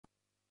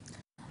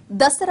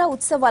దసరా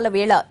ఉత్సవాల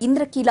వేళ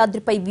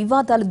ఇంద్రకీలాద్రిపై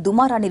వివాదాలు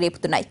దుమారాన్ని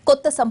రేపుతున్నాయి.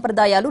 కొత్త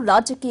సంప్రదాయాలు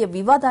రాజకీయ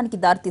వివాదానికి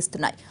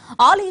దారితీస్తున్నాయి.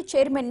 ఆలయ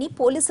చైర్మన్ ని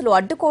పోలీసులు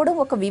అడ్డుకోవడం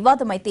ఒక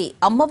వివాదమైతే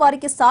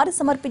అమ్మవారికి సారి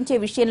సమర్పించే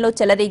విషయంలో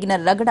చెలరేగిన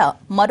రగడ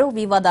మరో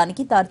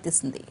వివాదానికి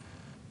దారితీసింది.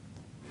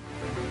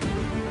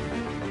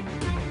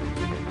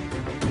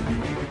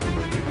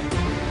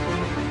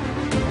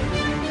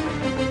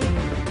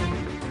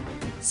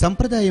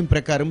 సంప్రదాయం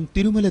ప్రకారం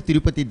తిరుమల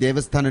తిరుపతి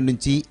దేవస్థానం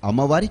నుంచి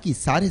అమ్మవారికి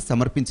సారె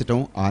సమర్పించటం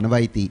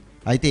ఆనవాయితీ.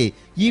 అయితే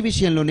ఈ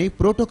విషయంలోనే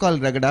ప్రోటోకాల్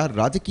రగడ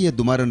రాజకీయ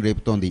దుమారం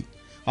రేపుతోంది.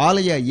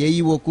 ఆలయ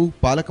ఏఈఓకు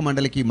పాలక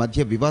మండలికి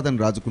మధ్య వివాదం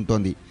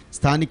రాజుకుంటోంది.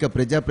 స్థానిక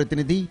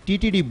ప్రజాప్రతినిధి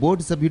టీటీడీ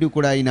బోర్డు సభ్యుడు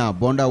కూడా అయిన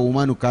బోండా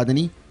ఉమాను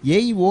కాదని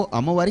ఏఈఓ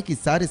అమ్మవారికి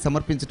సారె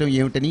సమర్పించడం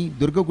ఏమిటని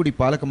దుర్గగుడి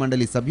పాలక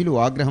మండలి సభ్యులు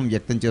ఆగ్రహం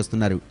వ్యక్తం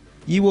చేస్తున్నారు.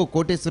 ఈఓ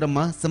కోటేశ్వరమ్మ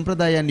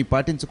సంప్రదాయాన్ని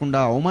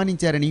పాటించకుండా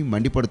అవమానించారని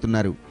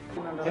మండిపడుతున్నారు.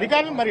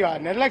 అధికారులు మరి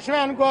నిర్లక్ష్యమే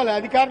అనుకోవాలి.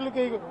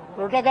 అధికారులకు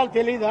ప్రోటోకాల్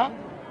తెలీదా?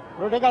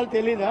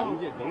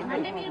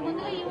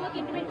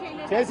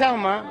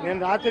 చేశామమ్మా. నేను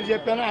రాత్రి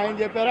చెప్పాను, ఆయన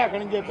చెప్పారు,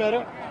 అక్కడి నుంచి చెప్పారు,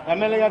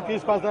 ఎమ్మెల్యే గారు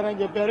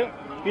తీసుకొస్తారని చెప్పారు.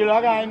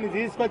 ఈలోగా ఆయన్ని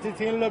తీసుకొచ్చి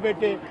సీన్లో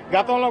పెట్టి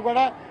గతంలో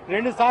కూడా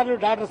 2 సార్లు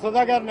డాక్టర్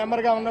సుధా గారు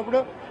నెంబర్గా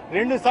ఉన్నప్పుడు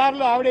 2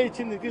 సార్లు ఆవిడే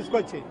ఇచ్చింది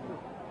తీసుకొచ్చి.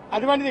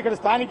 అటువంటిది ఇక్కడ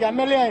స్థానిక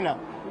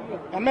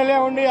ఎమ్మెల్యే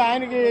ఉండి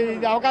ఆయనకి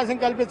ఇది అవకాశం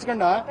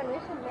కల్పించకుండా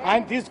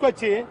ఆయన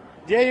తీసుకొచ్చి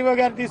జేఈఓ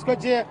గారు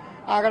తీసుకొచ్చి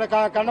అక్కడ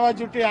కండవా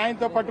చుట్టి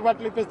ఆయనతో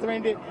పట్టుబట్టలు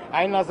ఇప్పిస్తామేంటి?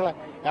 ఆయన అసలు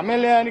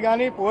ఎమ్మెల్యే అని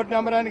కానీ పోర్టు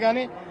నెంబర్ అని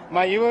కానీ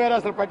మా ఈవో గారు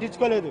అసలు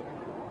పట్టించుకోలేదు.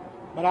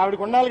 మరి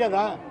ఆవిడకి ఉండాలి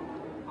కదా,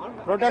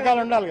 ప్రోటోకాల్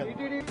ఉండాలి కదా.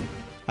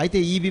 అయితే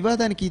ఈ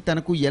వివాదానికి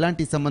తనకు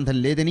ఎలాంటి సంబంధం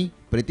లేదని,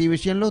 ప్రతి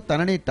విషయంలో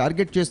తననే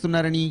టార్గెట్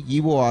చేస్తున్నారని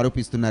ఈవో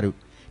ఆరోపిస్తున్నారు.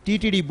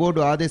 టీటీడీ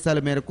బోర్డు ఆదేశాల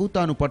మేరకు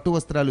తాను పట్టు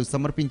వస్త్రాలు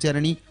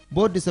సమర్పించారని,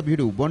 బోర్డు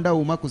సభ్యుడు బోండా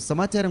ఉమాకు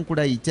సమాచారం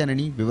కూడా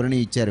ఇచ్చానని వివరణ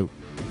ఇచ్చారు.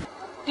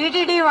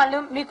 టీటీడీ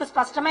వాళ్ళు మీకు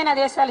స్పష్టమైన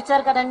ఆదేశాలు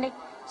ఇచ్చారు కదండి,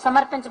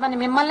 సమర్పించమని,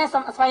 మిమ్మల్ని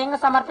స్వయంగా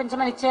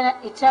సమర్పించమని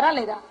ఇచ్చారా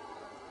లేదా?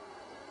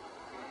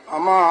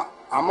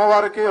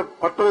 అమ్మవారికి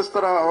పట్టు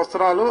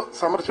వస్త్రాలు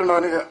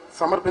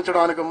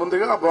సమర్పించడానికి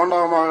ముందుగా బోండా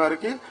అమ్మ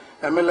గారికి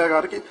ఎమ్మెల్యే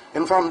గారికి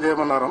ఇన్ఫార్మ్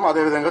చేయమన్నారమ్మా.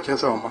 అదేవిధంగా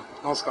చేసామమ్మా.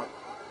 నమస్కారం.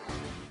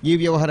 ఈ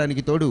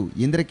వ్యవహారానికి తోడు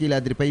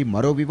ఇంద్రకీలాద్రిపై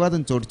మరో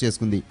వివాదం చోటు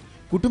చేసుకుంది.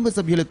 కుటుంబ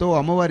సభ్యులతో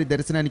అమ్మవారి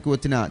దర్శనానికి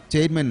వచ్చిన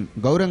చైర్మన్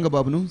గౌరంగ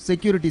బాబును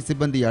సెక్యూరిటీ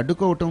సిబ్బంది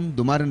అడ్డుకోవటం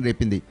దుమారం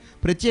రేపింది.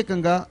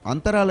 ప్రత్యేకంగా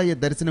అంతరాలయ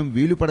దర్శనం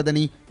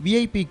వీలుపడదని,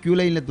 వీఐపీ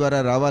క్యూలైన్ల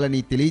ద్వారా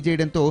రావాలని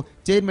తెలియజేయడంతో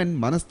చైర్మన్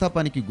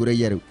మనస్తాపానికి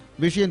గురయ్యారు.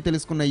 విషయం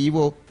తెలుసుకున్న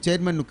ఈవో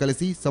చైర్మన్ను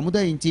కలిసి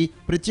సముదాయించి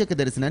ప్రత్యేక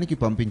దర్శనానికి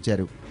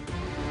పంపించారు.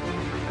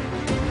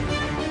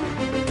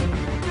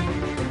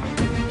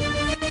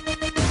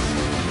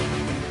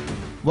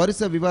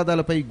 వరుస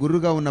వివాదాలపై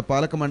గుర్రుగా ఉన్న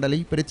పాలక మండలి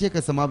ప్రత్యేక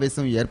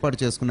సమావేశం ఏర్పాటు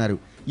చేసుకున్నారు.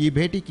 ఈ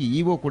భేటీకి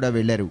ఈవో కూడా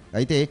వెళ్లారు.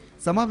 అయితే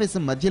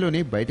సమావేశం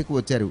మధ్యలోనే బయటకు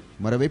వచ్చారు.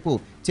 మరోవైపు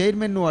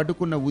చైర్మన్ను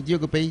అడ్డుకున్న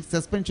ఉద్యోగిపై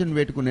సస్పెన్షన్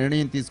వేటుకు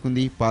నిర్ణయం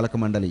తీసుకుంది పాలక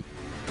మండలి.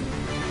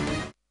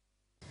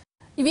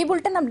 ఇవి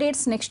bulletin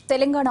updates. Next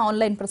Telangana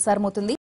online ప్రసారమవుతుంది.